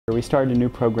We started a new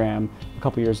program a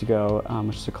couple years ago,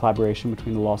 which is a collaboration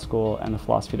between the law school and the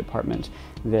philosophy department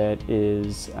that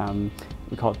is,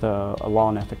 we call it a Law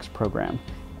and Ethics program.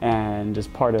 And as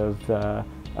part of the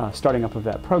starting up of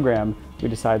that program, we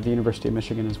decided the University of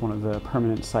Michigan is one of the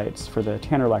permanent sites for the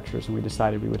Tanner Lectures, and we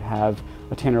decided we would have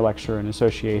a Tanner Lecture in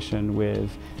association with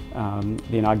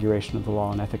the inauguration of the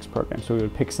Law and Ethics program. So we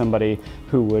would pick somebody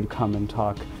who would come and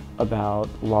talk about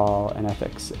law and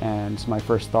ethics. And so my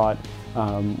first thought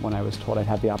when I was told I'd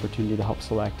have the opportunity to help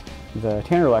select the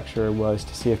Tanner Lecture was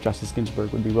to see if Justice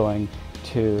Ginsburg would be willing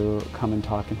to come and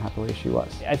talk, and happily she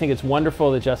was. I think it's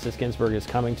wonderful that Justice Ginsburg is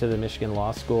coming to the Michigan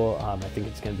Law School. I think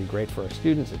it's going to be great for our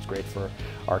students, it's great for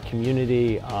our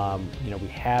community. You know, we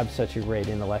have such a great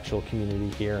intellectual community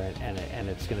here, and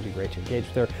it's going to be great to engage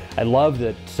with her. I love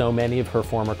that so many of her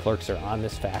former clerks are on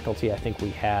this faculty. I think we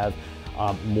have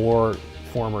more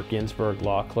former Ginsburg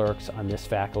law clerks on this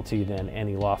faculty than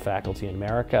any law faculty in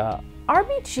America.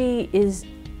 RBG is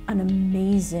an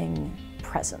amazing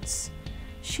presence.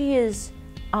 She is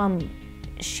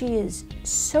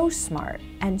so smart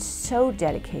and so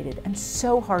dedicated and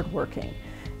so hardworking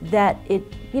that it,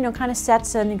 you know, kind of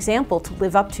sets an example to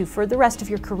live up to for the rest of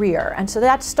your career. And so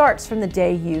that starts from the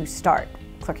day you start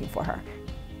clerking for her.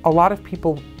 A lot of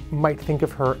people might think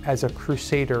of her as a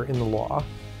crusader in the law,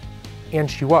 and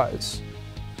she was.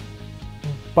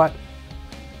 But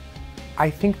I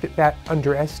think that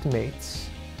underestimates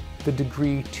the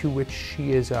degree to which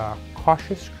she is a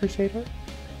cautious crusader.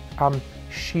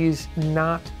 She's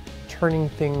not turning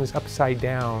things upside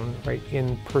down, right,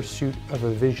 in pursuit of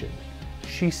a vision.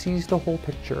 She sees the whole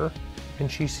picture,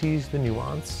 and she sees the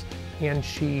nuance, and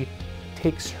she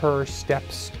takes her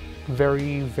steps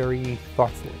very, very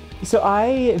thoughtfully. So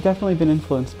I have definitely been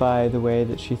influenced by the way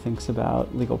that she thinks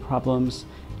about legal problems,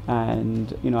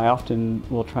 and you know, I often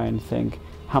will try and think,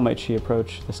 how might she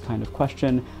approach this kind of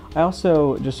question? I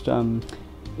also just, you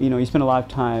know, you spend a lot of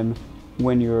time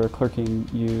when you're clerking,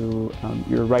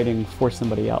 you're writing for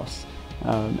somebody else,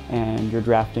 and you're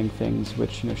drafting things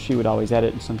which, you know, she would always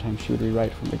edit, and sometimes she would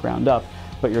rewrite from the ground up.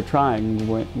 But you're trying,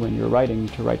 when you're writing,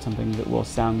 to write something that will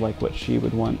sound like what she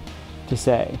would want to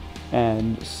say.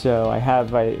 And so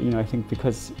I think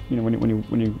because, you know,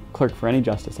 when you clerk for any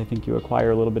justice, I think you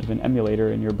acquire a little bit of an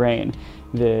emulator in your brain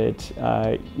that,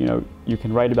 you know, you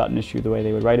can write about an issue the way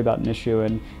they would write about an issue,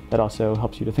 and that also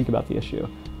helps you to think about the issue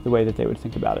the way that they would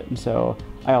think about it. And so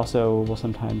I also will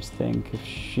sometimes think, if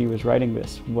she was writing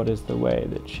this, what is the way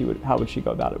that how would she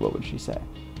go about it? What would she say?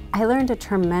 I learned a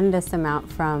tremendous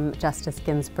amount from Justice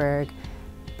Ginsburg,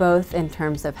 both in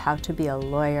terms of how to be a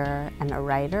lawyer and a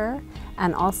writer,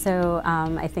 and also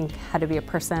I think how to be a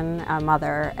person, a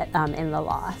mother in the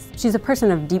law. She's a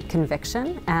person of deep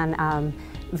conviction and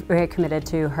very committed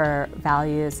to her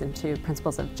values and to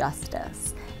principles of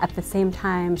justice. At the same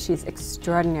time, she's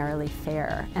extraordinarily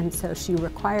fair, and so she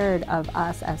required of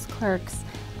us as clerks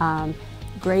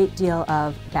great deal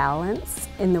of balance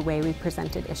in the way we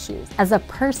presented issues. As a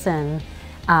person,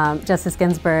 Justice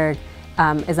Ginsburg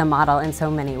is a model in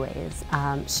so many ways.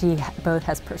 She both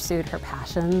has pursued her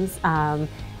passions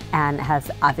and has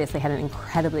obviously had an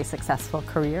incredibly successful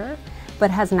career,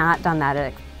 but has not done that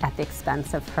at the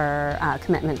expense of her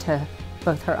commitment to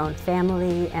both her own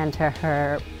family and to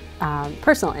her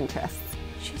personal interests.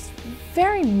 She's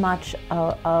very much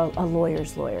a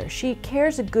lawyer's lawyer. She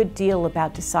cares a good deal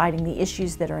about deciding the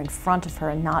issues that are in front of her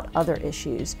and not other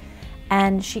issues.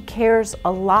 And she cares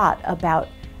a lot about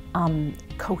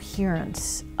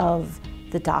coherence of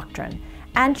the doctrine.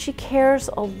 And she cares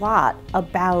a lot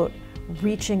about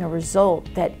reaching a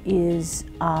result that is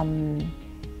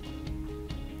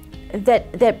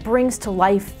that brings to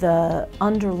life the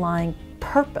underlying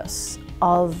purpose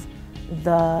of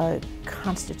the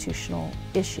constitutional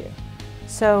issue.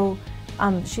 So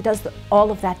she does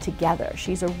all of that together.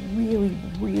 She's a really,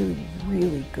 really,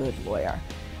 really good lawyer.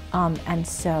 And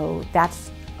so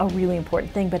that's a really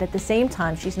important thing. But at the same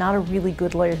time, she's not a really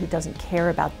good lawyer who doesn't care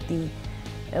about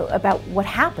what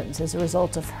happens as a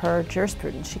result of her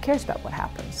jurisprudence. She cares about what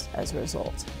happens as a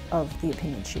result of the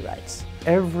opinion she writes.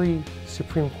 Every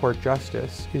Supreme Court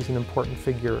justice is an important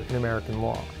figure in American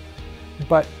law,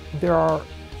 but there are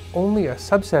only a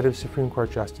subset of Supreme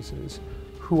Court justices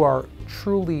who are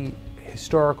truly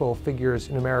historical figures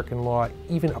in American law,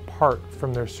 even apart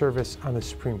from their service on the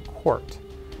Supreme Court.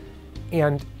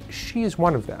 And she is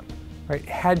one of them. Right?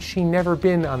 Had she never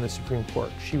been on the Supreme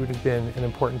Court, she would have been an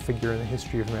important figure in the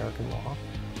history of American law.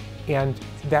 And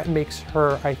that makes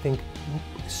her, I think,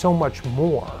 so much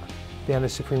more than a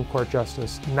Supreme Court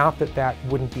justice. Not that that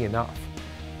wouldn't be enough.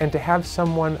 And to have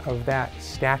someone of that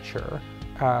stature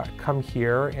come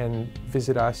here and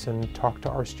visit us and talk to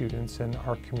our students and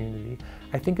our community,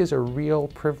 I think is a real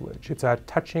privilege. It's a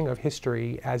touching of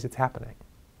history as it's happening.